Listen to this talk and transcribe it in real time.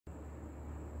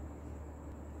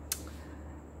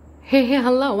Hey,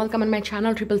 hello, welcome on my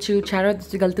channel Triple Tarot.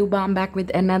 This is Galtuba. I'm back with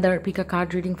another pick a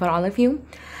card reading for all of you,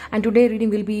 and today reading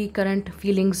will be current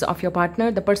feelings of your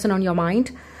partner, the person on your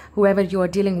mind, whoever you are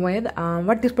dealing with,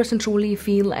 what this person truly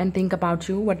feel and think about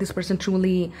you, what this person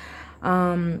truly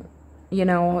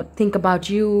think about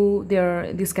you,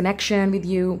 their disconnection with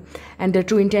you, and their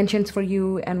true intentions for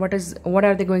you, and what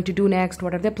are they going to do next,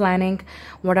 what are they planning,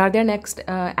 what are their next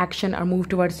action or move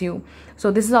towards you. So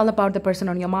this is all about the person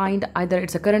on your mind. Either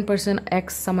it's a current person,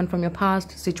 ex, someone from your past,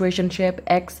 situationship,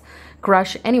 ex,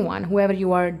 crush, anyone, whoever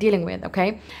you are dealing with,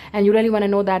 okay? And you really want to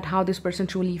know that how this person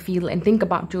truly feel and think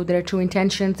about you, their true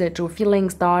intentions, their true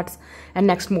feelings, thoughts, and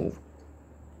next move.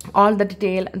 All the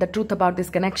detail, the truth about this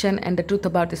connection, and the truth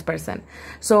about this person.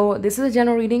 So this is a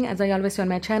general reading, as I always say on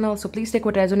my channel, so please take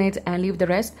what resonates and leave the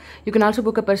rest. You can also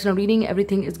book a personal reading.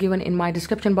 Everything is given in my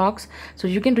description box, so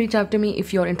you can reach out to me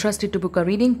if you're interested to book a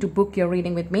reading, to book your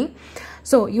reading with me.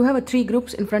 So you have three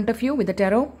groups in front of you with the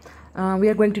tarot. We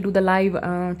are going to do the live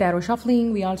tarot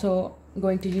shuffling. We also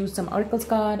going to use some oracles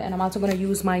card, and I'm also going to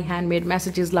use my handmade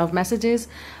messages, love messages,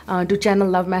 to channel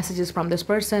love messages from this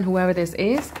person, whoever this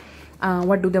is.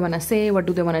 What do they want to say, what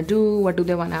do they want to do, what do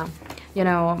they want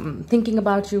to, thinking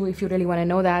about you, if you really want to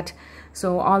know that.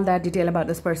 So all that detail about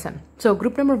this person. So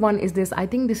group number one is this. I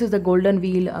think this is the Golden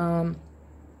Wheel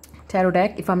tarot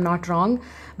deck, if I'm not wrong.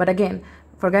 But again,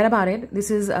 forget about it. This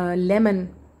is a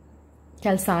lemon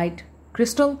calcite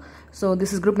crystal. So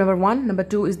this is group number one. Number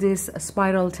two is this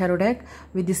spiral tarot deck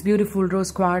with this beautiful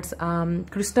rose quartz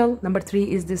crystal. Number three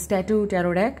is this tattoo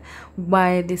tarot deck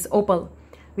by this opal,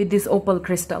 with this opal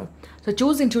crystal. So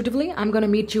choose intuitively. I'm going to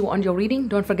meet you on your reading.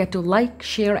 Don't forget to like,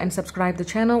 share, and subscribe the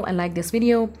channel, and like this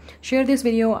video. Share this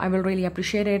video. I will really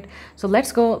appreciate it. So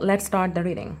let's go. Let's start the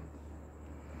reading.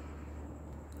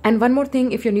 And one more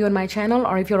thing, if you're new on my channel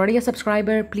or if you're already a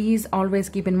subscriber, please always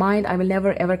keep in mind, I will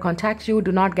never ever contact you.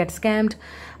 Do not get scammed.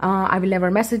 I will never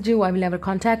message you. I will never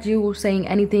contact you saying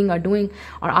anything or doing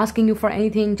or asking you for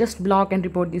anything. Just block and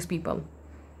report these people.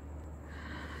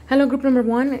 Hello group number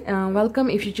one, welcome.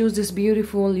 If you choose this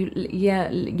beautiful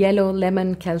yellow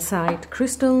lemon calcite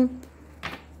crystal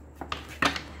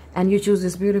and you choose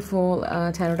this beautiful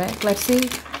tarot deck, let's see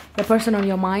the person on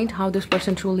your mind, how this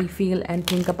person truly feel and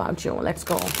think about you. Let's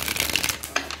go.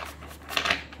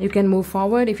 You can move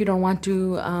forward if you don't want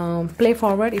to play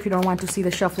forward, if you don't want to see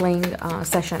the shuffling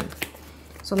session.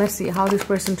 So let's see how this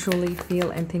person truly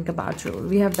feel and think about you.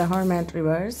 We have the Hermit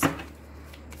reverse.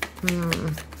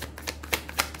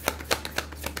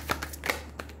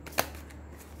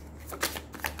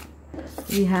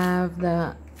 We have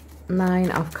the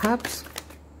Nine of Cups.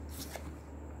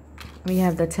 We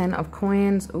have the Ten of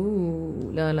Coins.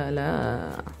 Ooh, la la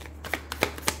la.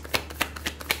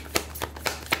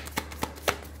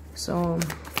 So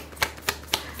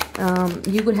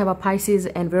you could have a Pisces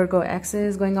and Virgo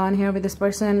axis going on here with this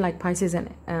person, like Pisces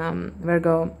and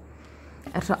Virgo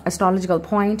astrological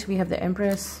point. We have the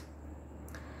Empress.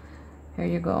 Here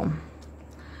you go.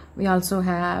 We also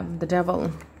have the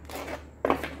Devil.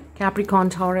 Capricorn,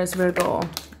 Taurus, Virgo.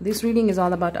 This reading is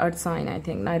all about earth sign, I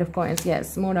think. Knight of Coins,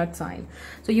 yes, more earth sign.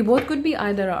 So you both could be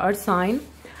either an earth sign,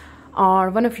 or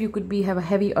one of you could have a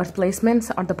heavy earth placement,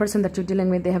 or the person that you're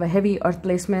dealing with, they have a heavy earth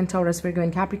placement, Taurus, Virgo,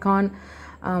 and Capricorn.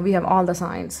 We have all the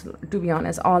signs, to be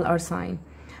honest, all earth sign.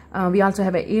 We also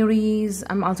have an Aries.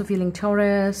 I'm also feeling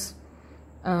Taurus.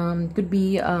 Could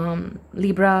be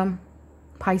Libra,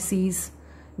 Pisces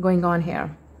going on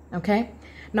here, okay?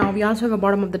 Now, we also have a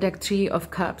bottom of the deck, Three of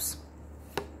Cups.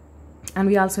 And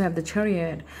we also have the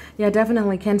Chariot. Yeah,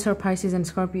 definitely Cancer, Pisces, and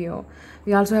Scorpio.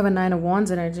 We also have a Nine of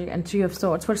Wands energy and Three of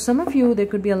Swords. For some of you, there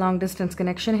could be a long-distance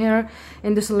connection here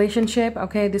in this relationship,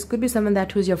 okay? This could be someone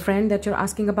who's your friend that you're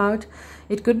asking about.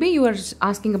 It could be you are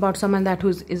asking about someone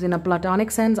is in a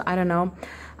platonic sense. I don't know.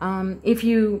 If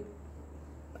you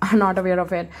are not aware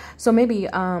of it, so maybe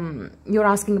you're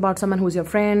asking about someone who's your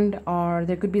friend, or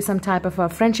there could be some type of a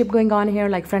friendship going on here,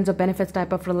 like friends of benefits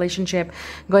type of relationship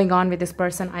going on with this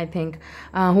person, I think,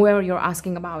 whoever you're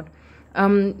asking about.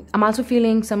 I'm also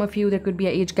feeling some of you, there could be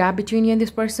an age gap between you and this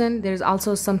person. There's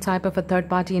also some type of a third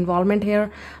party involvement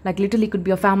here, like literally could be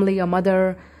a family, a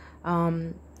mother.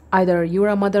 Either you're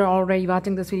a mother already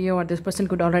watching this video, or this person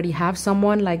could already have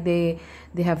someone, like they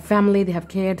have family, they have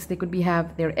kids, they could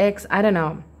have their ex, I don't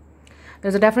know.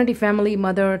 There's a definitely family,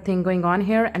 mother thing going on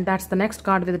here, and that's the next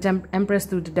card with the Empress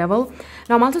through the Devil.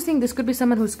 Now, I'm also seeing this could be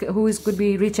someone could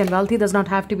be rich and wealthy. Does not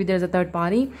have to be there's a third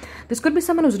party. This could be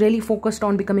someone who's really focused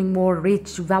on becoming more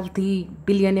rich, wealthy,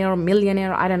 billionaire,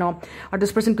 millionaire, I don't know. Or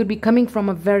this person could be coming from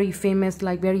a very famous,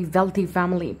 like very wealthy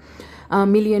family.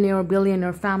 Millionaire,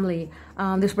 billionaire family.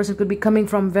 This person could be coming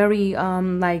from very,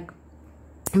 like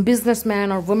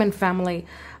businessman or woman family.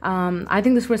 I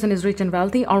think this person is rich and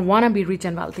wealthy, or wanna be rich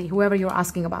and wealthy, whoever you're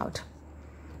asking about.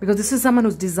 Because this is someone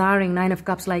who's desiring, Nine of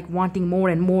Cups, like wanting more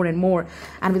and more and more.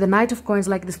 And with the Knight of Coins,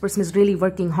 like this person is really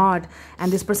working hard.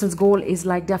 And this person's goal is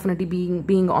like definitely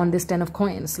being on this 10 of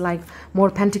Coins. Like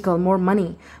more pentacle, more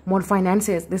money, more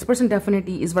finances. This person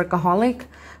definitely is workaholic,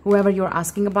 whoever you're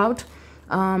asking about.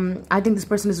 I think this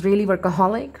person is really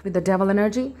workaholic with the Devil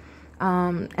energy.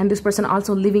 And this person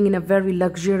also living in a very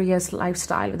luxurious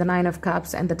lifestyle with the Nine of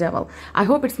Cups and the Devil. I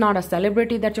hope it's not a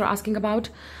celebrity that you're asking about,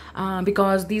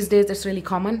 because these days it's really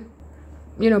common.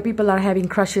 You know, people are having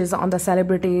crushes on the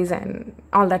celebrities and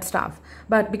all that stuff.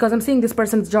 But because I'm seeing this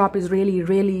person's job is really,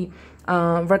 really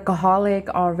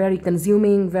workaholic, or very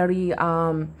consuming, very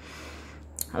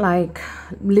like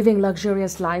living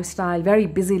luxurious lifestyle, very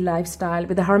busy lifestyle.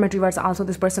 With the Hermit reverse also,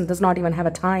 this person does not even have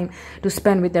a time to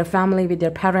spend with their family, with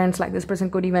their parents. Like this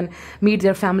person could even meet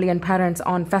their family and parents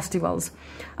on festivals,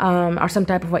 or some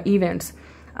type of events.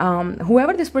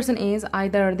 Whoever this person is,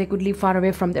 either they could live far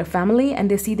away from their family and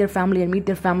they see their family and meet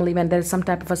their family when there's some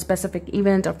type of a specific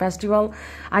event or festival,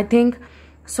 I think.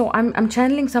 So I'm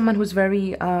channeling someone who's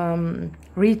very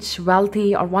rich,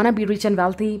 wealthy, or wanna be rich and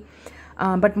wealthy.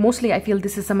 But mostly I feel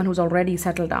this is someone who's already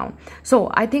settled down.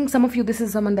 So I think some of you, this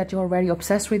is someone that you're very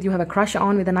obsessed with. You have a crush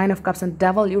on with the Nine of Cups and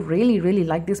Devil. You really, really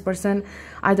like this person.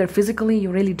 Either physically,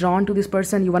 you're really drawn to this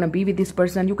person. You want to be with this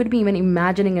person. You could be even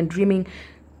imagining and dreaming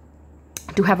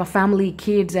to have a family,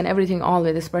 kids, and everything all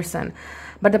with this person.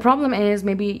 But the problem is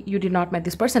maybe you did not met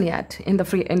this person yet in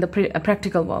the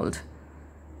practical world.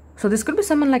 So this could be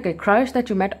someone like a crush that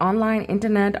you met online,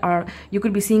 internet, or you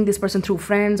could be seeing this person through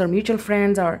friends or mutual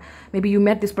friends, or maybe you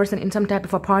met this person in some type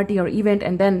of a party or event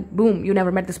and then boom, you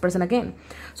never met this person again.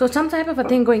 So some type of a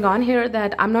thing going on here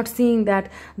that I'm not seeing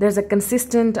that there's a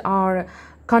consistent or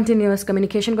continuous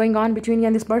communication going on between you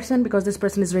and this person, because this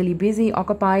person is really busy,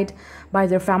 occupied by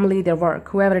their family, their work,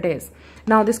 whoever it is.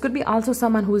 Now, this could be also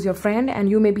someone who's your friend and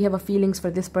you maybe have a feelings for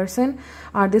this person,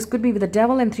 or this could be with the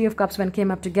Devil and Three of Cups when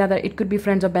came up together. It could be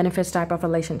friends or benefits type of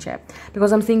relationship,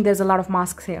 because I'm seeing there's a lot of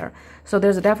masks here. So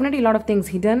there's definitely a lot of things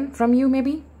hidden from you,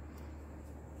 maybe.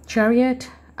 Chariot.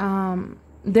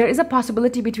 There is a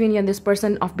possibility between you and this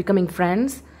person of becoming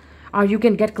friends, or you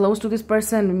can get close to this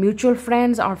person, mutual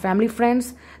friends or family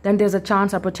friends. Then there's a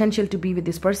chance or potential to be with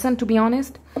this person, to be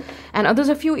honest. And others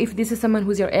of you, if this is someone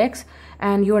who's your ex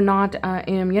and you're not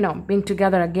you know, being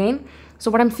together again.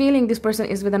 So what I'm feeling, this person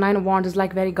is with the Nine of Wands, is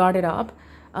like very guarded up.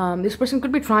 This person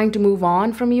could be trying to move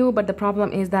on from you, but the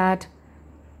problem is that,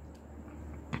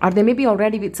 or they may be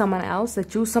already with someone else, they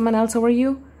choose someone else over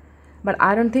you. But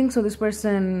I don't think so. This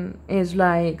person is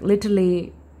like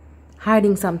literally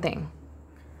hiding something.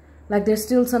 Like there's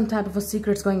still some type of a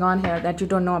secrets going on here that you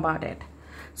don't know about it.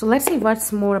 So let's see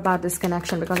what's more about this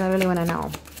connection, because I really want to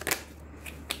know.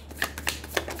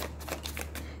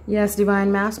 Yes,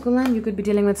 divine masculine. You could be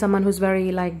dealing with someone who's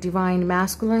very like divine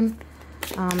masculine.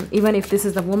 Even if this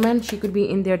is the woman, she could be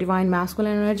in their divine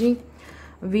masculine energy.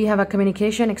 We have a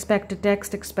communication, expect a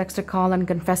text, expect a call, and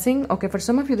confessing. Okay, for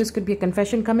some of you, this could be a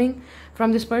confession coming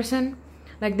from this person.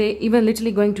 Like they even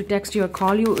literally going to text you or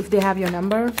call you if they have your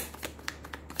number.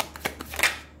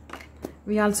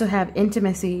 We also have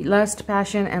intimacy, lust,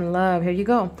 passion, and love. Here you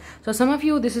go. So some of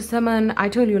you, this is someone, I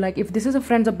told you, like if this is a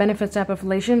friends of benefits type of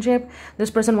relationship, this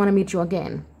person want to meet you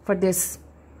again for this,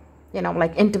 you know,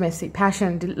 like intimacy,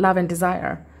 passion, love, and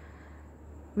desire.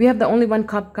 We have the only one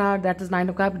cup card, that is Nine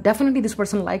of Cups. Definitely this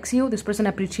person likes you. This person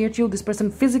appreciates you. This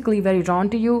person physically very drawn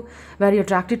to you, very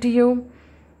attracted to you.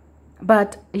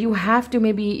 But you have to,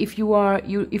 maybe if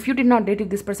you did not date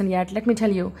this person yet, let me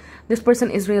tell you, this person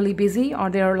is really busy,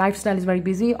 or their lifestyle is very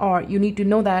busy, or you need to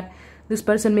know that this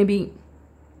person may be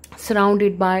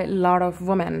surrounded by a lot of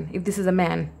women. If this is a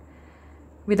man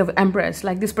with an Empress,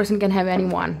 like this person can have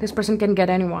anyone. This person can get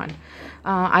anyone.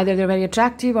 Either they're very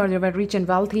attractive or they're very rich and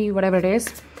wealthy, whatever it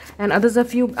is. And others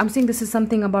of you, I'm seeing this is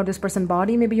something about this person's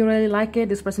body. Maybe you really like it.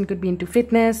 This person could be into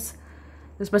fitness.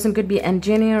 This person could be an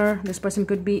engineer. This person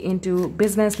could be into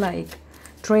business, like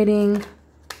trading.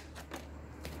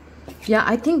 Yeah,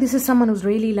 I think this is someone who's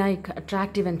really like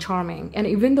attractive and charming. And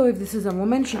even though if this is a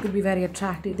woman, she could be very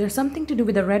attractive. There's something to do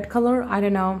with the red color. I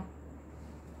don't know.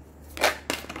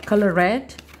 Color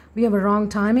red. We have a wrong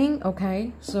timing.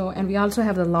 Okay. So, and we also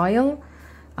have the loyal,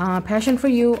 passion for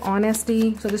you,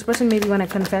 honesty. So this person maybe want to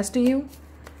confess to you.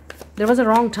 There was a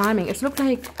wrong timing. It looked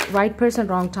like right person,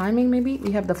 wrong timing maybe.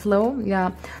 We have the flow.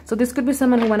 Yeah. So this could be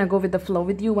someone who want to go with the flow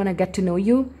with you, want to get to know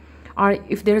you. Or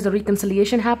if there's a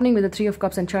reconciliation happening with the Three of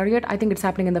Cups and Chariot, I think it's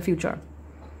happening in the future.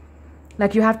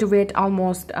 Like you have to wait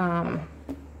almost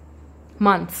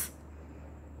months.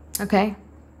 Okay.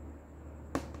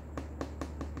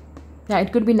 Yeah,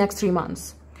 it could be next 3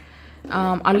 months.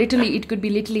 Or literally, it could be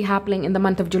literally happening in the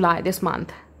month of July, this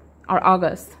month, or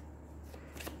August.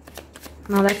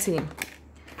 Now let's see.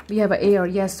 We have an air,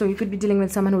 yes, so you could be dealing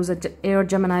with someone who's an air,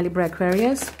 Gemini, Libra,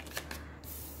 Aquarius.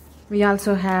 We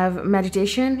also have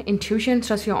meditation, intuition,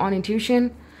 trust your own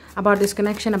intuition about this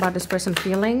connection, about this person's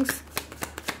feelings.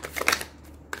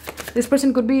 This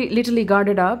person could be literally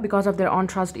guarded up because of their own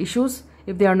trust issues.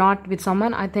 If they are not with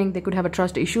someone, I think they could have a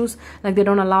trust issues, like they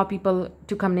don't allow people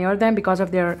to come near them because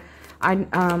of their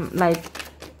like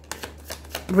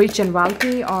rich and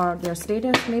wealthy, or their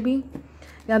status maybe.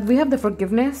 Yeah, we have the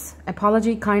forgiveness,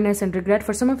 apology, kindness, and regret.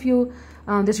 For some of you,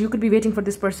 you could be waiting for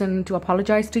this person to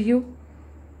apologize to you,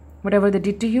 whatever they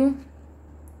did to you.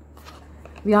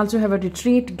 We also have a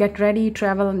retreat, get ready,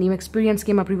 travel, new experience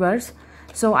came up reverse.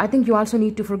 So I think you also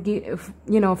need to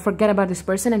forget about this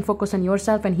person and focus on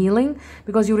yourself and healing,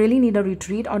 because you really need a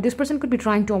retreat. Or this person could be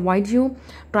trying to avoid you,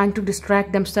 trying to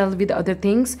distract themselves with other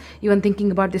things, even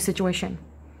thinking about this situation.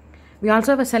 We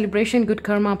also have a celebration, good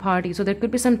karma party. So there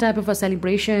could be some type of a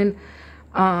celebration,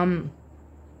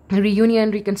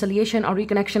 reunion, reconciliation, or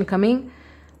reconnection coming.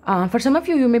 For some of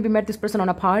you, you maybe met this person on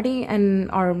a party,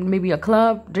 or maybe a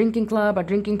club, drinking club, a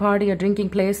drinking party, a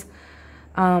drinking place.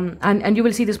 And you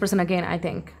will see this person again, I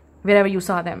think, wherever you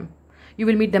saw them. You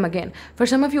will meet them again. For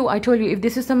some of you, I told you, if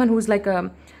this is someone who's like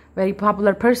a very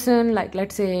popular person, like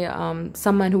let's say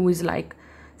someone who is like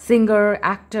singer,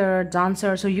 actor,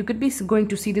 dancer, so you could be going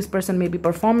to see this person maybe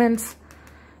performance.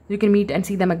 You can meet and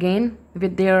see them again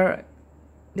with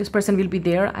this person will be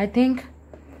there, I think.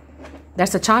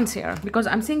 That's a chance here, because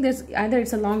I'm seeing this, either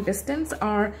it's a long distance,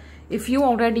 or if you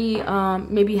already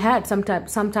maybe had some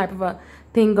type of a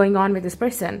thing going on with this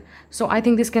person. So I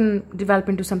think this can develop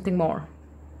into something more.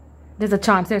 There's a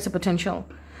chance, there's a potential.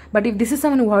 But if this is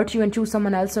someone who hurt you and choose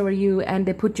someone else over you, and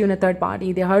they put you in a third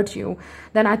party, they hurt you,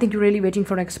 then I think you're really waiting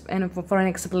for an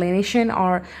explanation,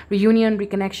 or reunion,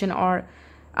 reconnection, or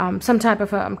some type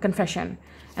of a confession.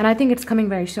 And I think it's coming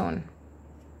very soon.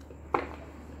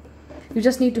 You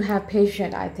just need to have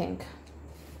patience, I think.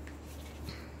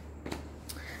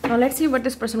 Now let's see what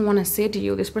this person want to say to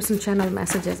you. This person channel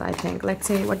messages, I think. Let's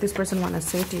see what this person want to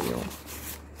say to you.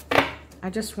 I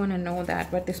just want to know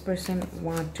that, what this person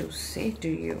want to say to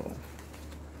you.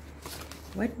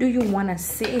 What do you want to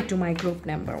say to my group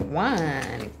number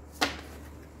 1?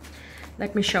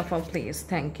 Let me shuffle, please.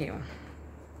 Thank you.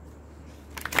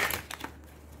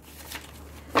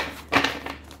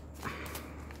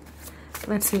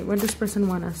 Let's see what this person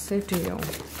want to say to you.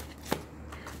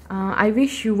 I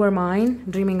wish you were mine,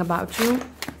 dreaming about you.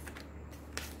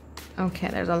 Okay,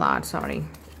 there's a lot, sorry.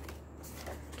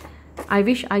 I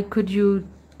wish I could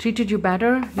treated you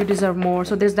better, you deserve more.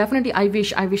 So there's definitely I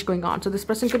wish going on. So this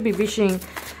person could be wishing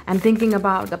and thinking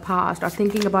about the past, or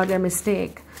thinking about their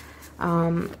mistake,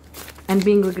 and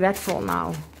being regretful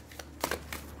now.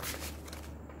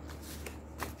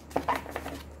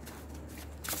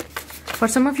 For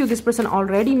some of you, this person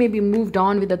already maybe moved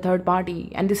on with a third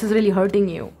party, and this is really hurting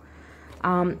you.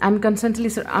 I'm constantly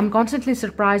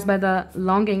surprised by the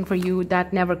longing for you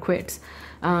that never quits.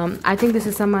 I think this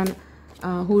is someone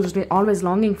who's always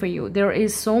longing for you. There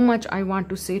is so much I want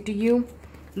to say to you.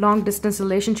 Long distance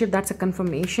relationship, that's a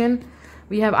confirmation.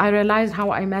 We have, I realized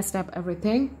how I messed up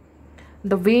everything.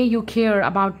 The way you care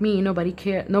about me, nobody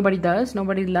does.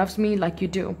 Nobody loves me like you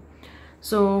do.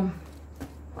 So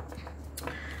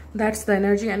that's the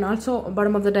energy. And also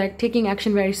bottom of the deck, taking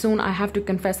action very soon. I have to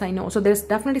confess, I know. So there's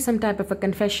definitely some type of a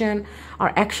confession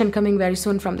or action coming very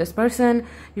soon from this person.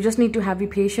 You just need to be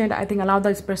patient. I think allow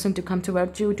this person to come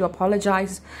towards you, to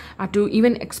apologize, to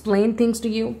even explain things to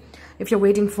you. If you're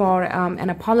waiting for an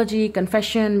apology,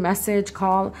 confession, message,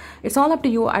 call, it's all up to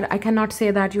you. I cannot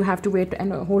say that you have to wait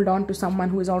and hold on to someone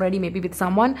who is already maybe with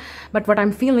someone. But what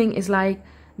I'm feeling is like,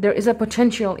 there is a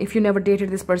potential, if you never dated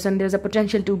this person, there's a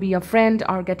potential to be a friend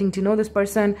or getting to know this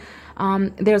person.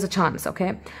 There's a chance,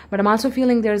 okay? But I'm also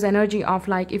feeling there's energy of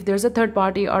like, if there's a third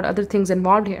party or other things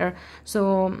involved here,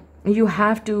 so you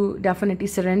have to definitely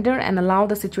surrender and allow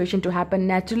the situation to happen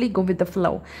naturally, go with the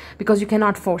flow, because you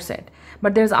cannot force it.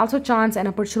 But there's also chance and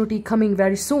opportunity coming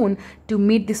very soon to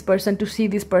meet this person, to see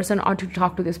this person, or to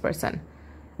talk to this person,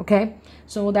 okay?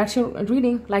 So that's your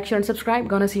reading. Like, share, and subscribe.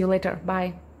 Gonna see you later.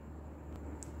 Bye.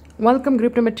 Welcome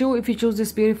group number 2. If you choose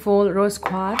this beautiful rose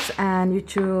quartz and you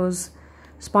choose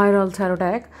spiral tarot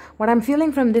deck, what I'm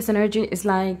feeling from this energy is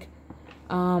like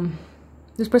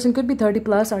this person could be 30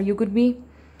 plus, or you could be.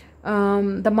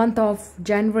 The month of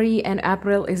January and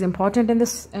April is important in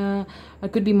this.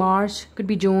 It could be March, could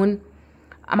be June.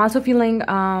 I'm also feeling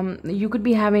you could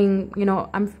be having, you know,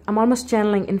 I'm almost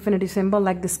channeling infinity symbol,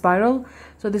 like the spiral.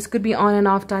 So this could be on and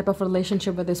off type of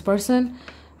relationship with this person.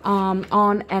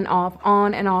 On and off,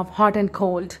 hot and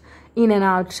cold, in and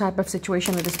out type of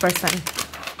situation with this person.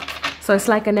 So it's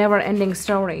like a never-ending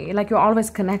story. Like you're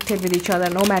always connected with each other,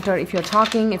 no matter if you're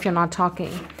talking, if you're not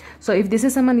talking. So if this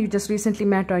is someone you just recently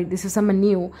met, or this is someone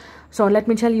new, so let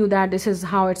me tell you that this is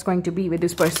how it's going to be with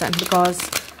this person. Because,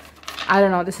 I don't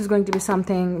know, this is going to be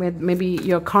something with maybe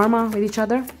your karma with each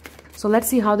other. So let's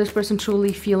see how this person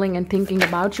truly feeling and thinking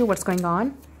about you, what's going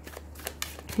on.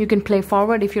 You can play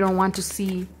forward if you don't want to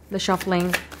see the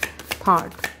shuffling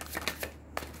part.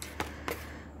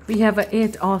 We have an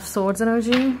 8 of Swords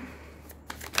energy.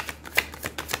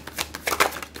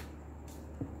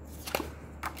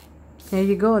 There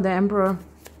you go, the Emperor.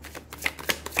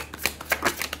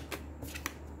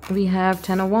 We have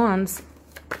 10 of Wands.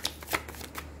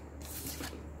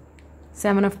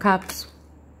 7 of Cups.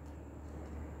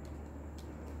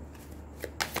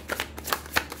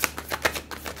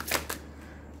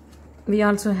 We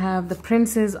also have the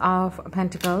Princess of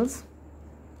Pentacles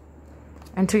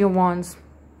and 3 of Wands.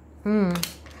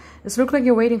 It looks like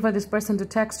you're waiting for this person to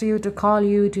text you, to call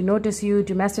you, to notice you,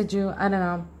 to message you. I don't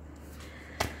know.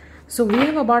 So we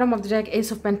have a bottom of the deck,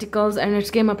 Ace of Pentacles, and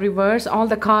it came up reverse. All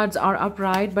the cards are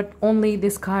upright, but only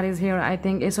this card is here, I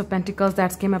think, Ace of Pentacles,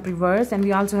 that came up reverse. And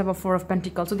we also have a 4 of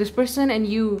Pentacles. So this person and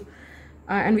you,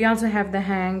 and we also have the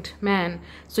Hanged Man.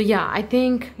 So yeah, I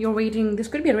think you're waiting. This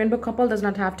could be a rainbow couple, does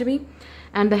not have to be.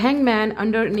 And the Hanged Man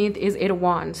underneath is 8 of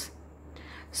Wands.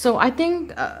 So I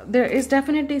think there is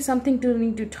definitely something to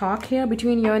need to talk here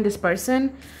between you and this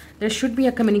person. There should be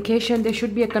a communication, there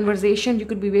should be a conversation. You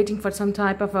could be waiting for some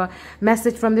type of a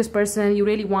message from this person. You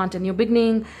really want a new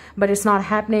beginning, but it's not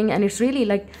happening. And it's really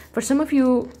like, for some of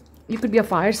you, you could be a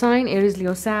fire sign, Aries,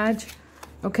 Leo, Sag,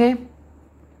 okay?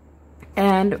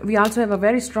 And we also have a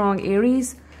very strong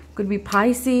Aries, could be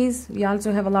Pisces. We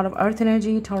also have a lot of earth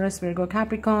energy, Taurus, Virgo,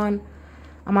 Capricorn.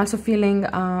 I'm also feeling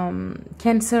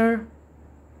Cancer,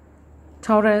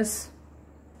 Taurus.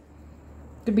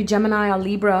 Could be Gemini or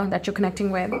Libra that you're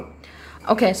connecting with.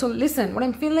 Okay, so listen, what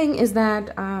I'm feeling is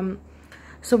that,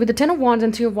 so with the 10 of Wands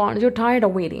and 3 of Wands, you're tired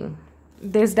of waiting.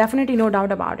 There's definitely no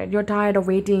doubt about it. You're tired of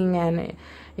waiting, and,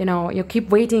 you know, you keep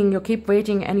waiting,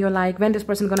 and you're like, when this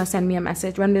person is going to send me a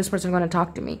message? When this person is going to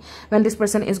talk to me? When this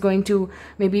person is going to,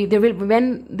 maybe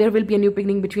when there will be a new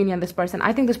beginning between you and this person.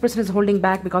 I think this person is holding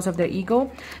back because of their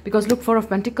ego. Because look, 4 of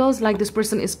Pentacles, like this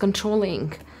person is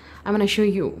controlling. I'm going to show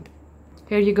you.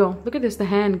 Here you go. Look at this, the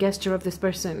hand gesture of this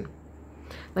person.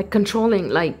 Like controlling,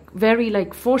 like very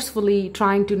like forcefully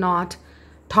trying to not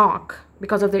talk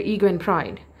because of their ego and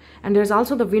pride. And there's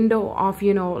also the window of,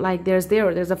 you know, like there's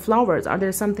a flowers, or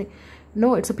there's something.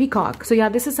 No, it's a peacock. So yeah,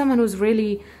 this is someone who's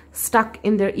really stuck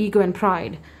in their ego and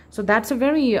pride. So that's a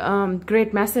very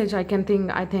great message, I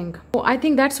think. So I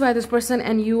think that's why this person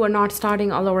and you are not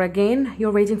starting all over again.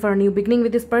 You're waiting for a new beginning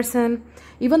with this person.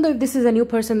 Even though if this is a new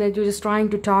person that you're just trying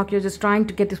to talk, you're just trying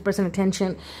to get this person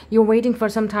attention, you're waiting for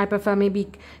some type of maybe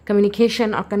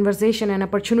communication or conversation and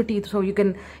opportunity so you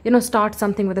can, you know, start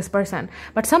something with this person.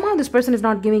 But somehow this person is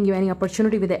not giving you any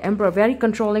opportunity with the Emperor. Very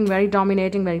controlling, very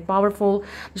dominating, very powerful.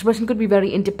 This person could be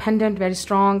very independent, very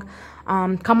strong.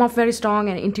 Come off very strong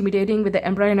and intimidating with the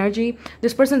Emperor energy.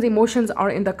 This person's emotions are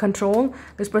in the control.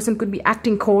 This person could be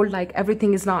acting cold, like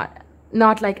everything is not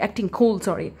like acting cool,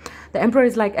 sorry. The Emperor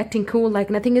is like acting cool, like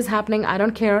nothing is happening, I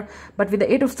don't care. But with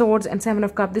the 8 of Swords and 7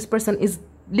 of Cups, this person is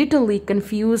literally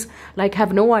confused, like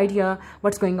have no idea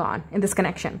what's going on in this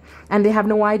connection. And they have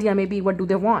no idea maybe what do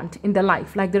they want in their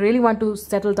life. Like they really want to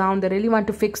settle down, they really want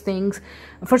to fix things.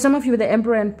 For some of you, the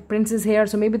Emperor and Princess here,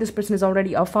 so maybe this person is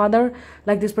already a father,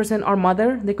 like this person, or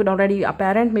mother. They could already a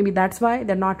parent, maybe that's why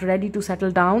they're not ready to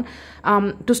settle down,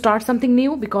 to start something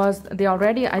new, because they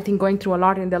already, I think, going through a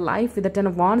lot in their life with the 10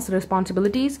 of Wands,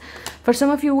 responsibilities. For some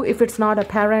of you, if it's not a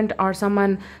parent or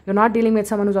someone, you're not dealing with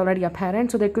someone who's already a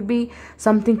parent, so there could be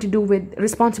something to do with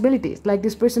responsibilities. Like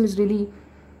this person is really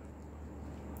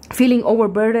feeling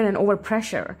overburdened and over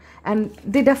pressure, and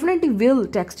they definitely will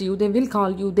text you, they will call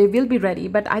you, they will be ready.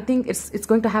 But I think it's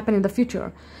going to happen in the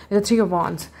future with the 3 of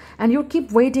Wands. And you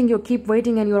keep waiting,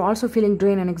 and you're also feeling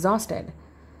drained and exhausted.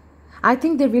 I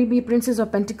think there will be Princess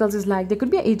of Pentacles is like, there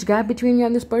could be an age gap between you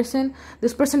and this person.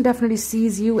 This person definitely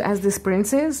sees you as this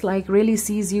princess, like really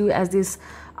sees you as this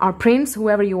prince,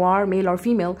 whoever you are, male or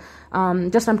female.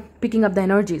 Just I'm picking up the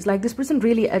energies. Like this person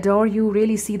really adore you,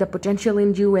 really see the potential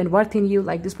in you and worth in you.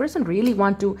 Like this person really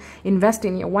want to invest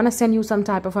in you, want to send you some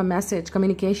type of a message,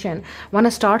 communication, want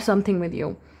to start something with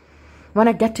you, want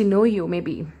to get to know you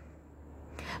maybe.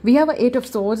 We have an 8 of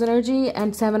Swords energy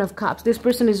and 7 of Cups. This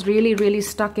person is really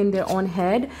stuck in their own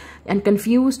head and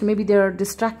confused. Maybe they're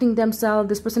distracting themselves.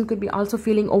 This person could be also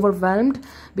feeling overwhelmed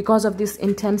because of this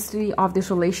intensity of this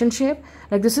relationship.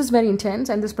 Like, this is very intense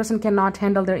and this person cannot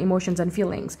handle their emotions and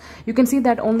feelings. You can see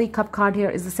that only Cup card here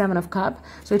is the 7 of Cups.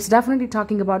 So it's definitely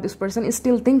talking about this person is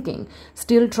still thinking,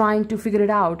 still trying to figure it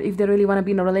out if they really want to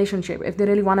be in a relationship, if they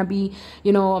really want to be,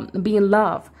 you know, be in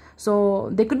love. So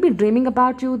they could be dreaming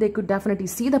about you. They could definitely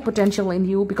see the potential in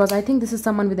you, because I think this is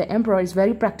someone with the Emperor. Is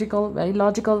very practical, very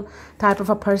logical type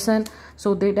of a person.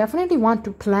 So they definitely want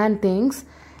to plan things,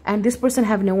 and this person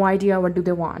have no idea what do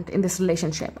they want in this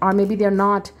relationship, or maybe they're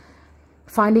not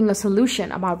finding a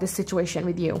solution about this situation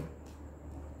with you.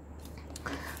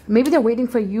 Maybe they're waiting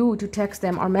for you to text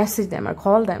them or message them or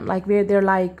call them, like where they're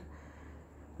like,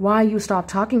 why you stop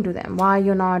talking to them, why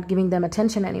you're not giving them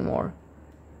attention anymore.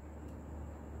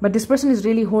 But this person is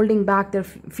really holding back their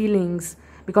feelings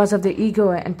because of their ego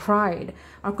and pride,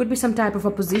 or could be some type of a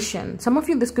position. Some of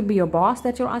you, this could be your boss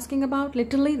that you're asking about.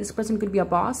 Literally, this person could be a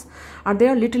boss, or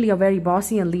they're literally a very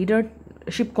bossy and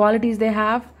leadership qualities they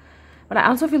have. But I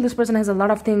also feel this person has a lot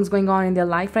of things going on in their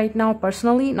life right now,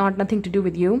 personally, nothing to do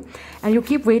with you. And you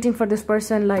keep waiting for this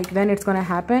person, like when it's going to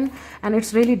happen. And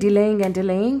it's really delaying and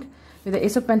delaying. With the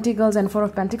Ace of Pentacles and 4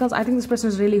 of Pentacles, I think this person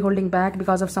is really holding back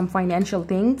because of some financial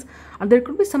things. Or there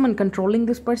could be someone controlling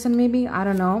this person, maybe. I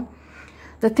don't know.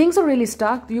 The things are really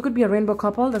stuck. You could be a rainbow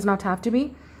couple. Does not have to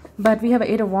be. But we have an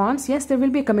 8 of Wands. Yes, there will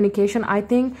be a communication, I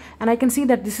think. And I can see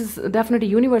that this is definitely,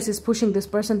 universe is pushing this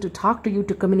person to talk to you,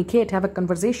 to communicate, have a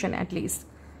conversation at least.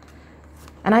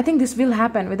 And I think this will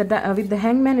happen. With the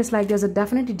Hangman, it's like there's a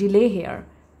definitely delay here.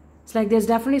 It's like there's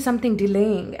definitely something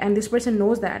delaying, and this person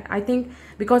knows that. I think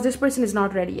because this person is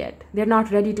not ready yet. They're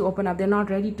not ready to open up. They're not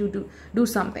ready to do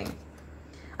something.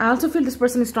 I also feel this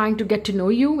person is trying to get to know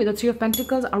you with the 3 of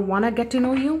Pentacles, or want to get to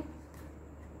know you.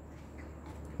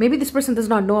 Maybe this person does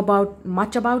not know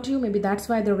much about you. Maybe that's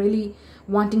why they're really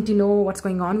wanting to know what's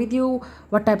going on with you,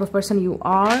 what type of person you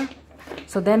are.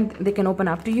 So then they can open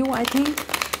up to you, I think.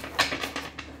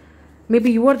 Maybe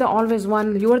you are the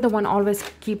one always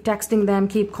keep texting them,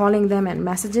 keep calling them and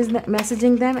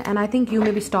messaging them. And I think you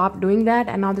maybe stop doing that.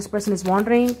 And now this person is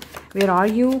wondering, where are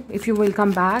you? If you will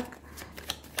come back.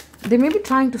 They may be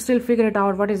trying to still figure it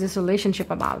out. What is this relationship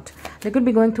about? They could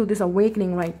be going through this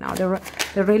awakening right now. They're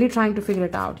really trying to figure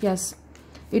it out. Yes.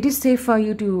 It is safe for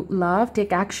you to love,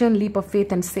 take action, leap of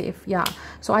faith, and safe. Yeah.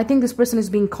 So I think this person is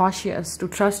being cautious to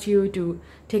trust you, to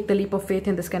take the leap of faith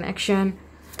in this connection,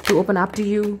 to open up to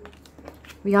you.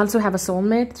 We also have a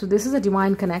soulmate. So this is a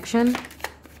divine connection.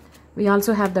 We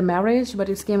also have the marriage, but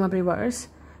it came up reverse.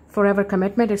 Forever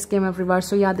commitment, it came up reverse.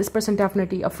 So yeah, this person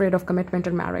definitely afraid of commitment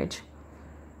or marriage.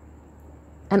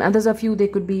 And others of you, they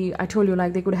could be, I told you,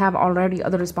 like they could have already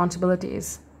other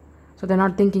responsibilities. So they're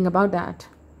not thinking about that.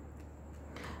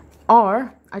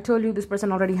 Or, I told you, this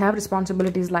person already have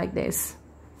responsibilities like this.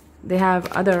 They have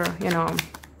other, you know,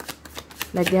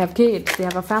 like they have kids, they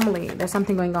have a family, there's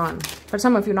something going on. For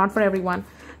some of you, not for everyone.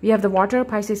 We have the water,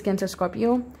 Pisces, Cancer,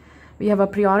 Scorpio. We have a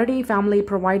priority, family,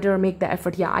 provider, make the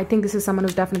effort. Yeah, I think this is someone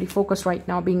who's definitely focused right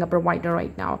now, being a provider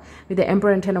right now. With the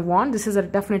Emperor and 10 of Wands, this is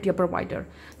definitely a provider.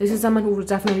 This is someone who is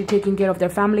definitely taking care of their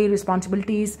family,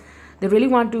 responsibilities. They really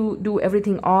want to do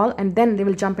everything all, and then they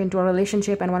will jump into a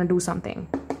relationship and want to do something.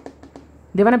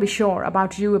 They want to be sure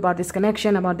about you, about this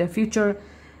connection, about their future.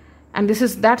 And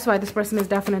that's why this person is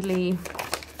definitely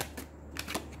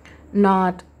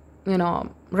not, you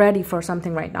know, ready for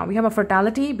something right now. We have a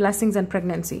fertility, blessings, and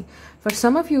pregnancy. For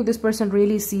some of you, this person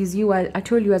really sees you, I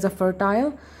told you, as a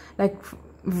fertile, like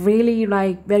really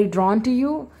like very drawn to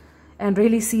you, and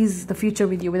really sees the future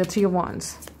with you with the 3 of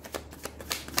Wands.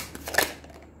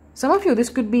 Some of you, this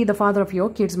could be the father of your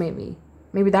kids, maybe.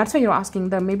 Maybe that's why you're asking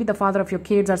them. Maybe the father of your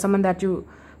kids, or someone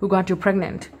who got you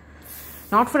pregnant.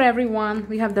 Not for everyone.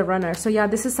 We have the runner. So yeah,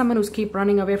 this is someone who's keep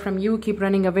running away from you, keep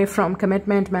running away from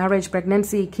commitment, marriage,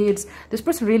 pregnancy, kids. This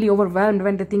person really overwhelmed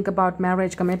when they think about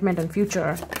marriage, commitment, and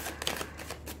future.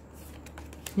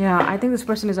 Yeah, I think this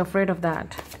person is afraid of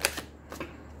that.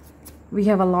 We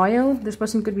have a loyal. This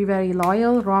person could be very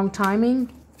loyal, wrong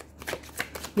timing.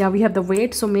 Yeah, we have the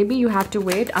wait. So maybe you have to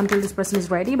wait until this person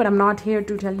is ready. But I'm not here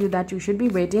to tell you that you should be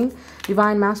waiting.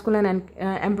 Divine masculine, and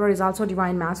Emperor is also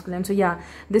divine masculine. So yeah,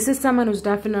 this is someone who's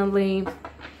definitely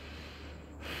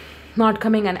not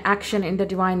coming in action in the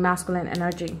divine masculine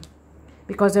energy,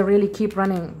 because they really keep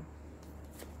running.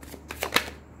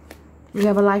 We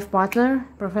have a life partner,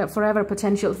 forever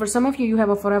potential. For some of you, you have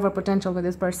a forever potential with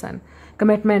this person.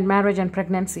 Commitment, marriage, and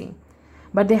pregnancy.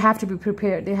 But they have to be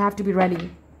prepared. They have to be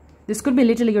ready. This could be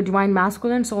literally your divine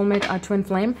masculine, soulmate, or twin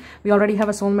flame. We already have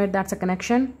a soulmate. That's a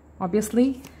connection,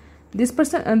 obviously. This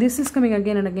person, and this is coming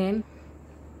again and again.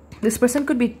 This person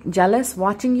could be jealous,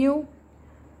 watching you,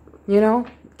 you know,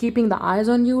 keeping the eyes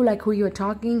on you, like who you are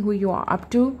talking, who you are up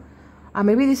to.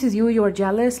 Maybe this is you are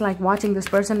jealous, like watching this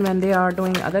person when they are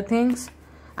doing other things.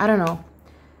 I don't know.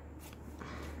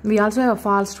 We also have a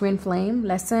false twin flame,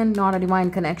 lesson, not a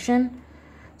divine connection.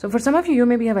 So for some of you, you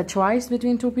maybe have a choice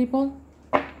between two people.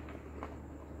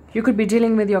 You could be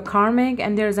dealing with your karmic,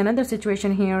 and there's another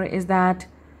situation here is that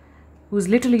who's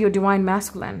literally your divine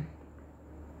masculine.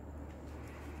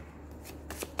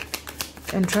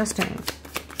 Interesting.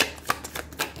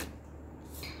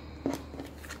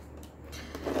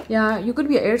 Yeah, you could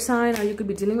be an air sign, or you could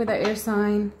be dealing with an air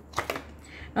sign.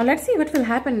 Now let's see what will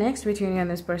happen next between you and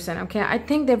this person. Okay, I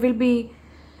think there will be,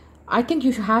 I think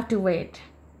you should have to wait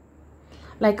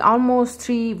like almost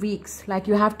 3 weeks. Like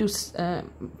you have to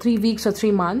 3 weeks or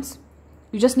 3 months.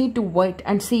 You just need to wait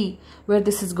and see where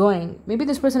this is going. Maybe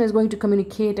this person is going to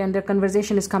communicate and their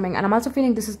conversation is coming. And I'm also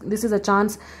feeling this is a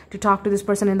chance to talk to this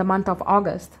person in the month of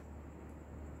August.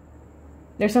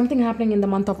 There's something happening in the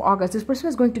month of August. This person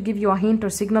is going to give you a hint or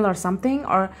signal or something,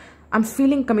 or I'm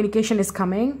feeling communication is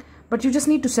coming, but you just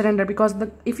need to surrender, because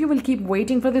if you will keep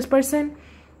waiting for this person,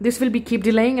 this will be keep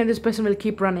delaying and this person will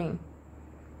keep running.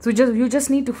 So you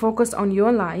just need to focus on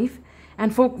your life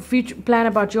and plan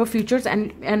about your futures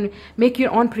and make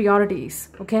your own priorities,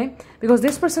 okay? Because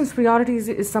this person's priorities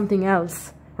is something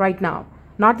else right now,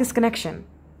 not this connection,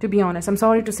 to be honest. I'm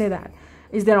sorry to say that.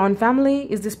 Is their own family?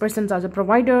 Is this person as a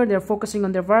provider? They're focusing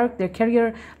on their work, their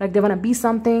career, like they want to be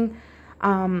something.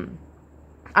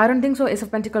 I don't think so. Ace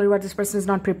of Pentacles, where this person is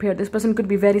not prepared. This person could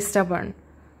be very stubborn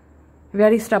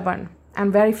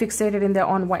and very fixated in their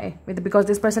own way, because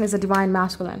this person is a divine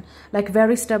masculine, like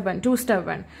very stubborn, too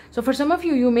stubborn. So for some of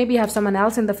you, you maybe have someone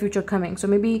else in the future coming. So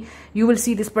maybe you will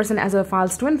see this person as a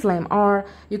false twin flame, or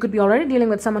you could be already dealing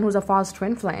with someone who's a false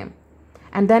twin flame.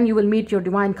 And then you will meet your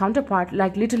divine counterpart,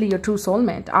 like literally your true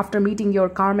soulmate, after meeting your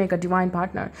karmic or divine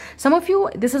partner. Some of you,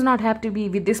 this does not have to be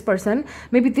with this person.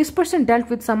 Maybe this person dealt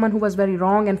with someone who was very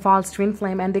wrong and false twin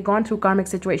flame, and they gone through karmic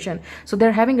situation. So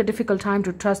they're having a difficult time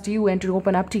to trust you and to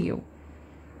open up to you.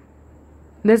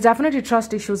 There's definitely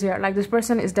trust issues here. Like this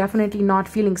person is definitely not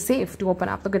feeling safe to open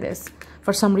up. Look at this.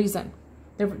 For some reason,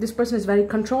 this person is very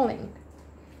controlling,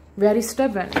 very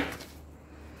stubborn.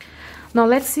 Now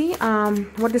let's see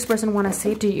what this person want to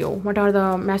say to you. What are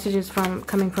the messages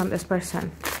coming from this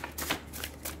person?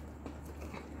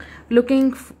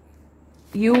 Looking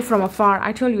you from afar.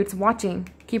 I told you it's watching.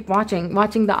 Keep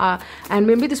watching the and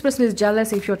maybe this person is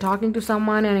jealous if you're talking to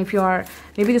someone, and if you're,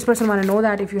 maybe this person want to know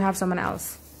that if you have someone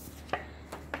else.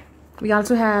 We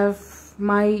also have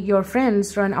your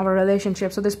friends run our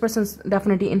relationship. So this person's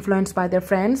definitely influenced by their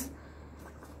friends.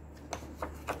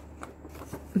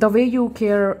 The way you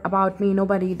care about me,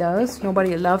 nobody does.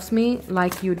 Nobody loves me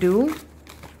like you do.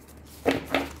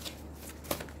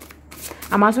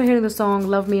 I'm also hearing the song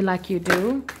Love Me Like You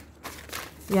Do.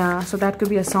 Yeah, so that could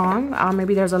be a song.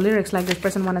 Maybe there's a lyrics like this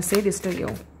person want to say this to you.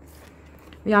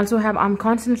 We also have I'm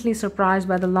constantly surprised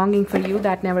by the longing for you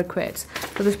that never quits.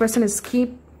 So this person is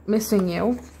keep missing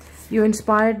you. You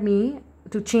inspired me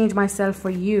to change myself for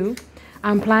you.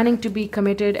 I'm planning to be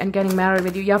committed and getting married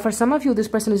with you. Yeah, for some of you, this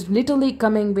person is literally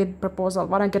coming with proposal.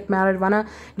 Want to get married, want to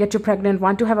get you pregnant,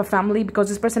 want to have a family, because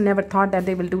this person never thought that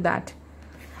they will do that.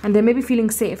 And they may be feeling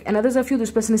safe. And others of you,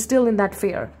 this person is still in that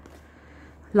fear.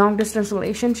 Long distance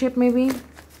relationship maybe.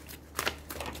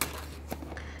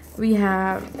 We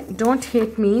have don't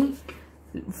hate me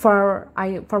for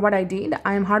what I did.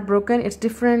 I am heartbroken. It's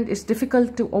different. It's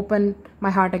difficult to open my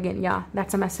heart again. Yeah,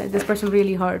 that's a message. This person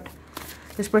really hurt.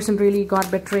 This person really got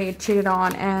betrayed, cheated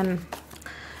on, and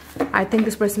I think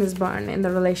this person is burned in the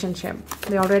relationship.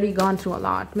 They already gone through a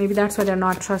lot. Maybe that's why they're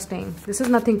not trusting. This is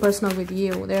nothing personal with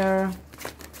you.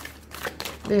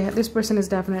 This person is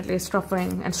definitely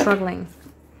suffering and struggling.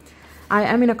 I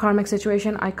am in a karmic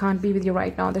situation. I can't be with you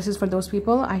right now. This is for those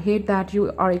people. I hate that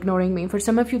you are ignoring me. For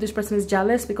some of you, this person is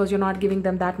jealous because you're not giving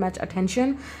them that much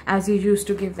attention as you used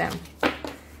to give them.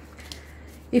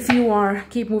 If you are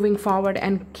keep moving forward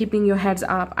and keeping your heads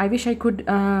up, I wish I could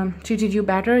treated you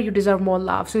better. You deserve more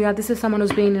love. So yeah, this is someone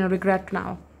who's being in a regret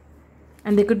now.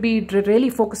 And they could be really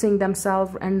focusing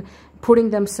themselves and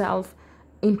putting themselves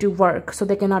into work so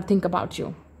they cannot think about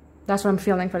you. That's what I'm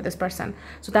feeling for this person.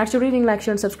 So that's your reading. Like,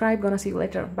 share, and subscribe. Gonna see you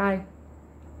later. Bye.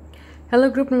 Hello,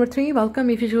 group number 3. Welcome.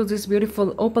 If you choose this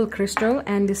beautiful opal crystal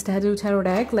and this tarot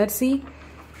deck, let's see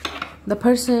the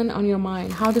person on your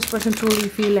mind, how this person truly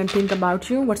feel and think about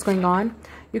you, what's going on.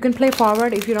 You can play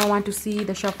forward if you don't want to see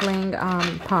the shuffling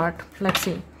part. Let's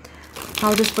see.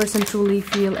 How this person truly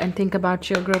feel and think about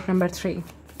you. Group number 3.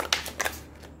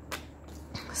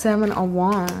 7 of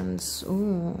Wands.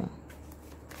 Ooh.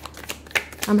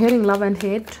 I'm hearing love and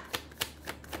hate.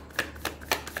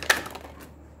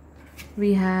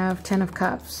 We have 10 of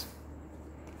Cups.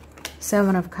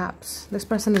 7 of Cups. This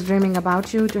person is dreaming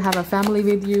about you, to have a family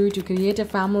with you, to create a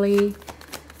family.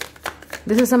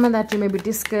 This is someone that you maybe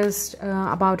discussed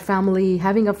about family,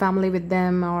 having a family with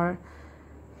them, or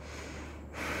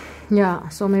yeah,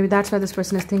 so maybe that's why this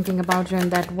person is thinking about you in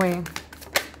that way.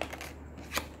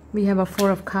 We have a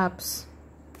 4 of Cups.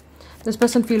 This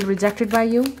person feel rejected by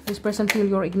you. This person feel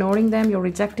you're ignoring them, you're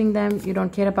rejecting them, you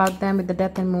don't care about them with the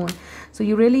Death and Moon. So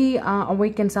you really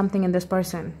awaken something in this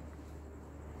person.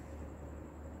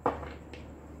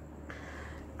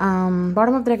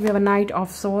 Bottom of the deck, we have a Knight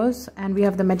of Swords and we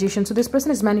have the Magician. So this person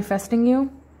is manifesting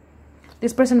you.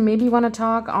 This person maybe want to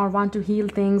talk or want to heal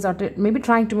things, or maybe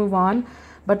trying to move on.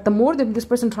 But the more that this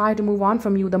person try to move on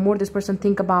from you, the more this person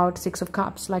think about 6 of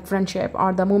Cups, like friendship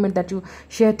or the moment that you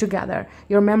shared together,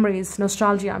 your memories,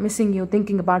 nostalgia, missing you,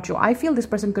 thinking about you. I feel this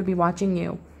person could be watching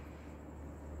you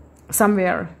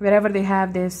somewhere, wherever they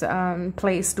have this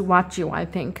place to watch you, I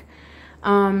think.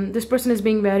 This person is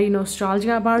being very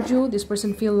nostalgia about you. This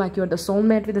person feel like you're the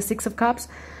soulmate with the 6 of Cups.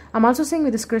 I'm also seeing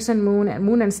with this crescent moon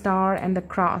and star and the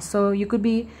cross. So you could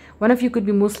be, one of you could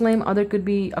be Muslim, other could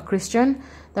be a Christian.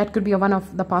 That could be one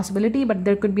of the possibility, but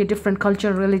there could be a different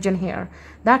culture, religion here.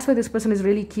 That's why this person is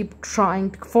really keep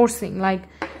trying, forcing, like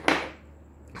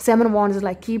 7 of Wands is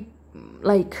like keep,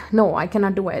 like, no, I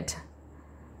cannot do it.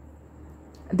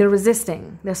 They're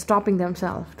resisting, they're stopping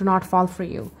themselves to not fall for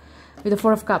you. With the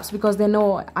 4 of Cups, because they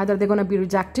know either they're going to be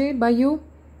rejected by you,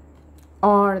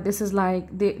 or this is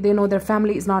like they know their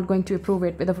family is not going to approve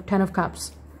it with the 10 of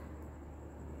Cups.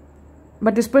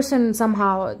 But this person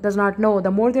somehow does not know. The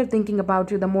more they're thinking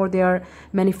about you, the more they're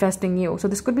manifesting you. So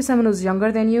this could be someone who's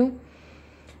younger than you.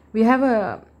 We have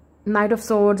a Knight of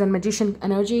Swords and Magician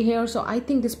energy here. So I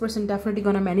think this person definitely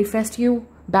going to manifest you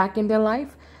back in their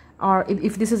life. Or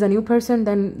if this is a new person,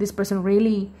 then this person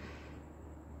really...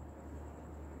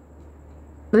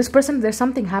 This person, there's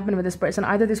something happened with this person.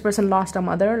 Either this person lost a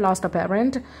mother, lost a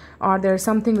parent, or there's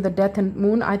something with the Death and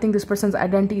Moon. I think this person's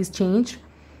identity is changed.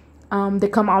 They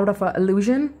come out of an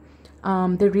illusion.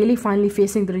 They're really finally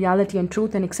facing the reality and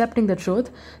truth and accepting the truth.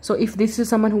 So if this is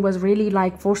someone who was really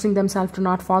like forcing themselves to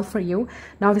not fall for you,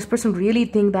 now this person really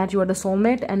think that you are the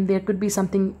soulmate, and there could be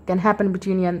something can happen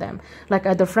between you and them. Like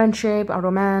either friendship or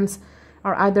romance,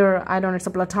 or either, I don't know, it's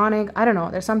a platonic. I don't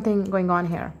know. There's something going on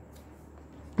here.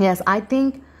 Yes, I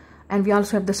think, and we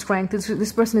also have the strength.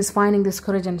 This person is finding this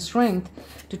courage and strength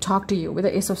to talk to you with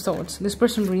the Ace of Swords. This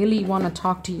person really want to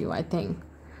talk to you, I think,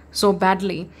 so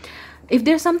badly. If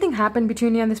there's something happened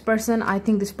between you and this person, I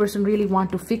think this person really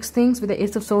want to fix things with the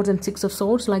Ace of Swords and 6 of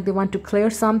Swords. Like they want to clear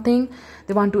something.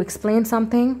 They want to explain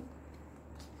something.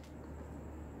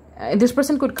 This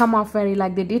person could come off very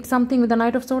like they did something with the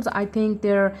Knight of Swords. I think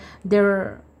their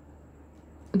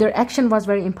action was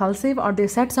very impulsive, or they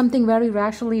said something very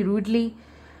rashly, rudely,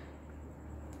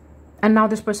 and now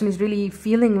this person is really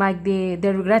feeling like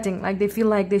they're regretting, like they feel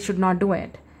like they should not do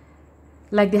it,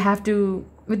 like they have to.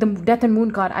 With the Death and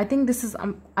Moon card, I think this is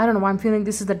I don't know why I'm feeling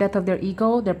this is the death of their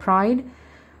ego, their pride.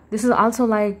 This is also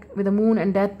like with the Moon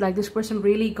and Death, like this person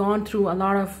really gone through a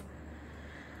lot of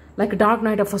like a dark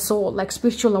night of a soul, like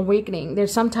spiritual awakening.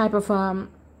 There's some type of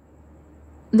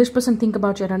this person think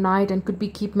about you at a night and could be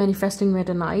keep manifesting you at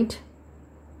a night.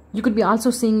 You could be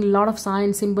also seeing a lot of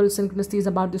signs, symbols, synchronicities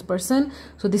about this person.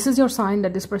 So this is your sign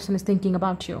that this person is thinking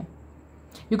about you.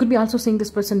 You could be also seeing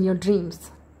this person in your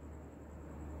dreams.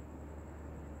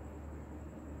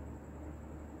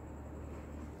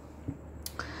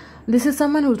 This is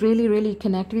someone who's really, really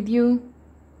connect with you.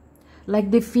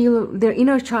 Like they feel, their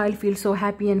inner child feels so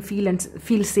happy and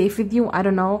feel safe with you. I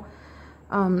don't know.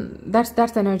 That's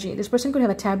the energy. This person could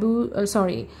have a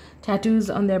tattoos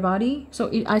on their body. So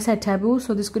I said taboo,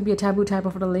 so this could be a taboo type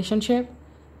of relationship.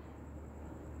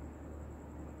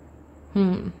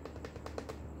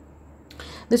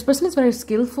 This person is very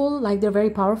skillful, like they're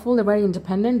very powerful, they're very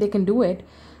independent, they can do it,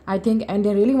 I think, and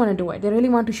they really want to do it. They really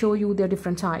want to show you their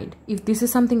different side. If this is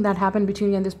something that happened between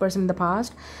you and this person in the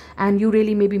past, and you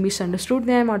really maybe misunderstood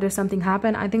them, or there's something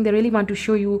happened, I think they really want to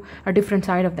show you a different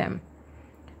side of them.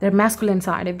 Their masculine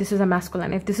side. If this is a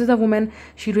masculine, if this is a woman,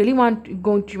 she really want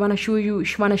to show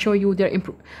you their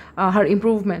her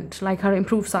improvement, like her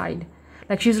improved side.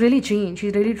 Like she's really changed,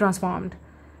 she's really transformed.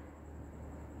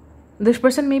 This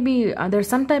person maybe there's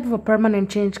some type of a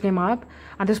permanent change came up,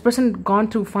 and this person gone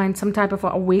to find some type of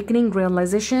awakening,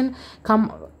 realization, come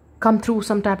through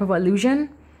some type of illusion.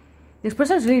 This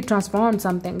person has really transformed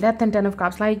something. Death and 10 of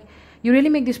Cups. Like, you really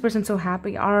make this person so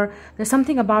happy. Or there's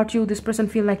something about you, this person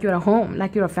feel like you're a home,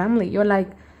 like you're a family. You're like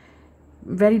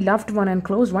very loved one and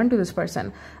close one to this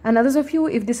person. And others of you,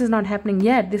 if this is not happening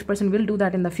yet, this person will do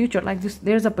that in the future. Like this,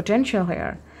 there's a potential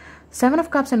here. 7 of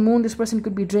Cups and Moon, this person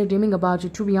could be daydreaming about you.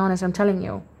 To be honest, I'm telling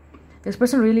you. This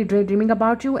person really daydreaming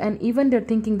about you, and even they're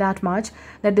thinking that much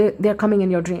that they're coming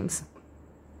in your dreams.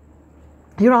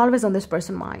 You're always on this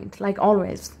person's mind, like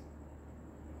always.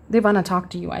 They want to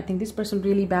talk to you. I think this person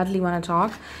really badly want to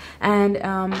talk. And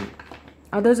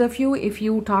others of you, if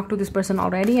you talk to this person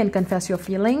already and confess your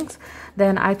feelings,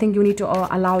 then I think you need to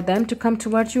allow them to come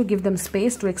towards you, give them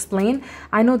space to explain.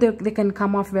 I know they can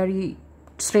come off very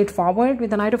straightforward with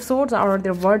the Knight of Swords, or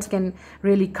their words can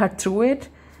really cut through it.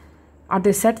 Or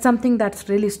they said something that's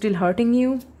really still hurting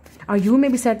you. Or you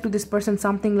maybe said to this person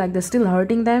something like they're still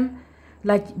hurting them.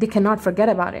 Like they cannot forget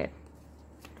about it.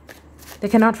 They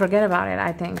cannot forget about it,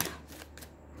 I think.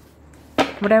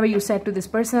 Whatever you said to this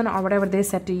person or whatever they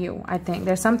said to you, I think.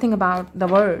 There's something about the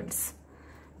words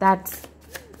that's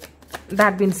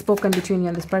been spoken between you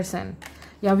and this person.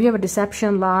 Yeah, we have a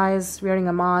deception, lies, wearing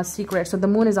a mask, secret. So the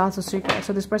Moon is also secret.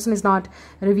 So this person is not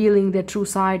revealing their true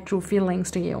side, true feelings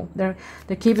to you. They're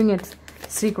keeping it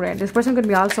secret. This person could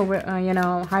be also, you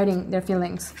know, hiding their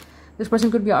feelings. This person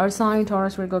could be Earth sign,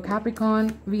 Taurus, Virgo,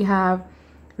 Capricorn. We have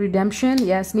redemption.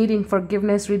 Yes, needing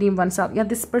forgiveness, redeem oneself. Yeah,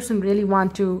 this person really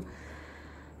want to...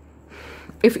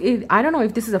 I don't know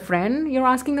if this is a friend you're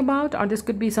asking about, or this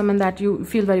could be someone that you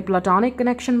feel very platonic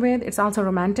connection with. It's also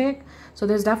romantic. So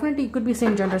there's definitely, it could be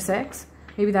same gender sex.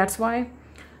 Maybe that's why.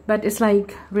 But it's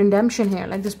like redemption here.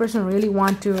 Like this person really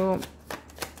want to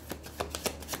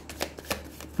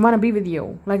be with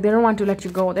you. Like they don't want to let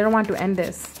you go. They don't want to end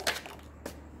this.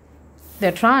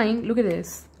 They're trying. Look at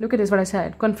this. Look at this, what I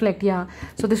said. Conflict, yeah.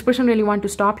 So this person really want to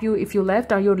stop you if you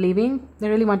left or you're leaving. They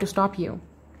really want to stop you.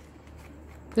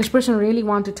 This person really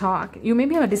want to talk. You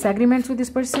maybe have a disagreement with this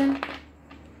person.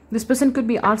 This person could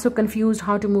be also confused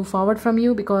how to move forward from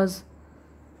you because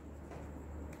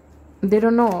they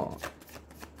don't know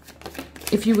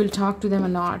if you will talk to them or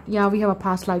not. Yeah, we have a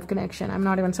past life connection. I'm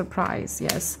not even surprised.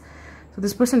 Yes. So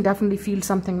this person definitely feels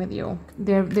something with you.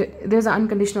 There's an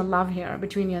unconditional love here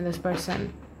between you and this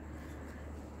person.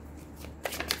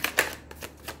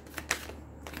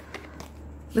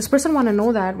 This person want to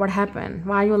know that what happened,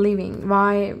 why you're leaving,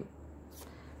 why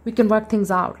we can work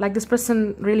things out. Like this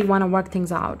person really want to work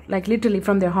things out, like literally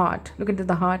from their heart. Look at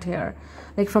the heart here,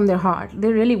 like from their heart.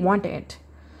 They really want it.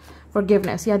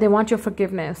 Forgiveness. Yeah, they want your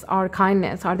forgiveness or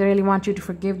kindness, or they really want you to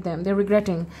forgive them. They're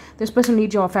regretting. This person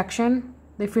needs your affection.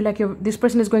 They feel like this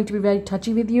person is going to be very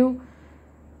touchy with you.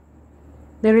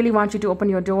 They really want you to open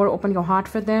your door, open your heart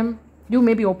for them. You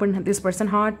maybe open this person's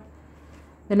heart.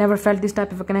 They never felt this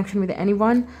type of a connection with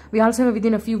anyone. We also have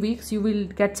within a few weeks, you will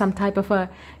get some type of a,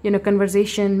 you know,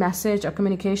 conversation, message or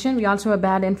communication. We also have a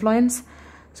bad influence.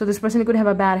 So this person could have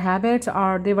a bad habit,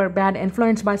 or they were bad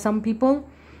influenced by some people.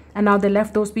 And now they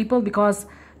left those people because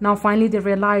now finally they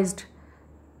realized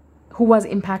who was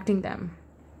impacting them.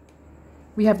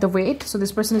 We have the Weight. So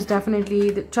this person is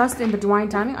definitely trust in the divine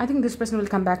timing. I think this person will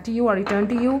come back to you or return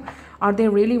to you. Or they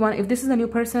really want, if this is a new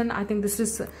person, I think this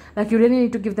is like you really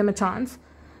need to give them a chance.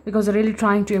 Because they're really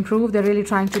trying to improve. They're really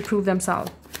trying to prove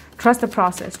themselves. Trust the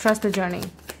process. Trust the journey.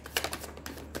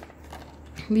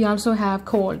 We also have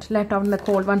Cold. Left out in the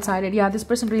cold. One-sided. Yeah, this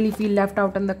person really feel left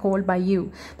out in the cold by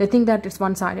you. They think that it's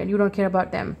one-sided. You don't care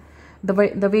about them. The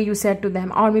way you said to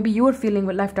them. Or maybe you were feeling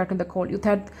left out in the cold. You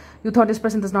thought this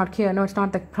person does not care. No, it's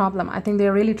not the problem. I think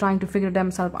they're really trying to figure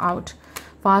themselves out.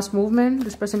 Fast movement.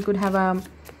 This person could have a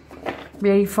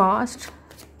very fast...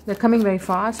 They're coming very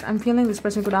fast. I'm feeling this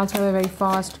person could also have a very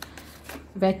fast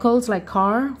vehicles like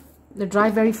car. They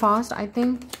drive very fast, I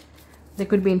think. They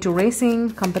could be into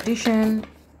racing, competition.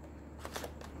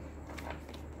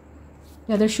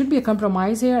 Yeah, there should be a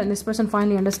compromise here. And this person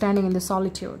finally understanding in the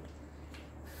solitude.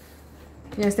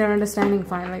 Yes, they're understanding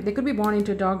finally. They could be born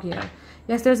into a dog here.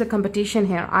 Yes, there's a competition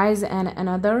here. Eyes and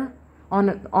another. On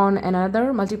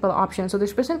another multiple options. So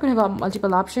this person could have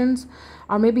multiple options,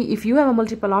 or maybe if you have a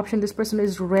multiple option, this person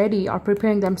is ready or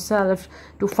preparing themselves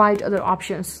to fight other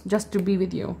options just to be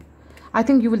with you. I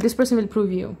think this person will prove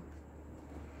you.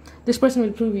 This person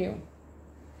will prove you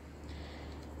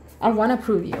or want to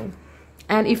prove you.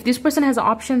 And if this person has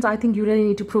options, I think you really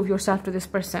need to prove yourself to this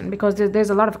person, because there's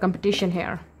a lot of competition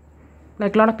here.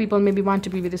 Like a lot of people maybe want to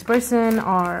be with this person,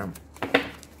 or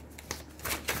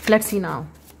let's see now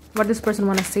what this person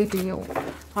want to say to you,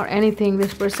 or anything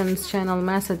this person's channel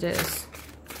messages.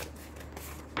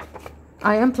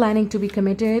 I am planning to be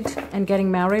committed and getting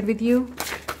married with you.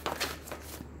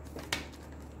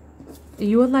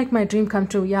 You are like my dream come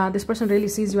true. Yeah, this person really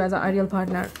sees you as an ideal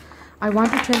partner. I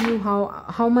want to tell you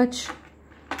how much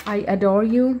I adore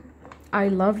you. I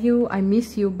love you. I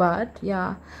miss you. But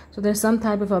yeah, so there's some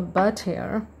type of a but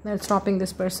here that's stopping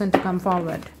this person to come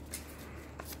forward.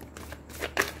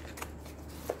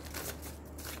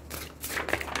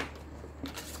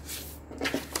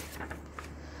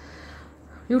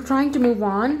 You're trying to move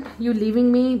on. You're leaving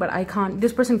me, but I can't.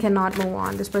 This person cannot move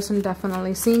on. This person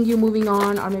definitely seeing you moving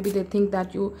on, or maybe they think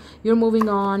that you're moving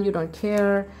on. You don't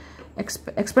care.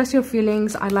 Express your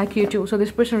feelings. I like you too. So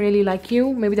this person really like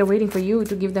you. Maybe they're waiting for you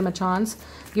to give them a chance.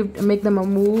 Make them a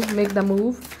move. Make the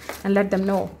move, and let them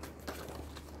know.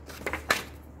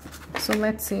 So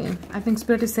let's see. I think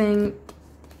Spirit is saying,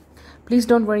 please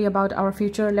don't worry about our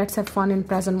future. Let's have fun in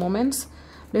present moments.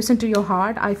 Listen to your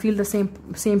heart. I feel the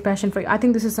same passion for you. I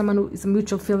think this is someone who is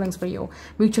mutual feelings for you,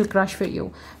 mutual crush for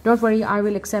you. Don't worry, I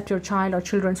will accept your child or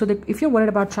children. So that if you're worried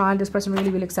about child, this person really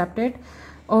will accept it.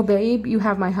 Oh babe, you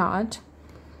have my heart.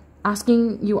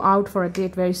 Asking you out for a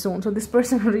date very soon. So this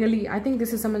person really, I think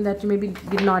this is someone that you maybe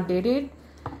did not dated,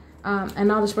 and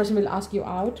now this person will ask you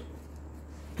out.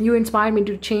 You inspired me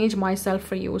to change myself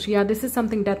for you. So yeah, this is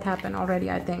something that happened already.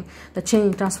 I think the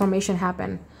change, transformation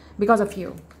happened because of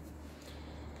you.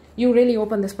 You really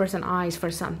open this person's eyes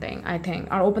for something, I think,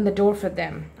 or open the door for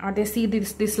them, or they see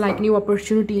this like new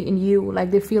opportunity in you. Like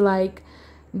they feel like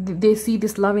they see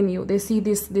this love in you. They see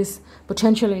this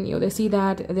potential in you. They see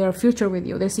that there's a future with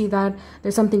you. They see that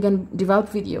there's something can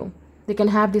develop with you. They can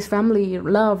have this family,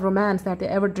 love, romance that they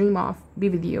ever dream of be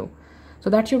with you. So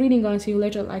that's your reading, guys. See you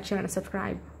later. Like, share, and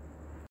subscribe.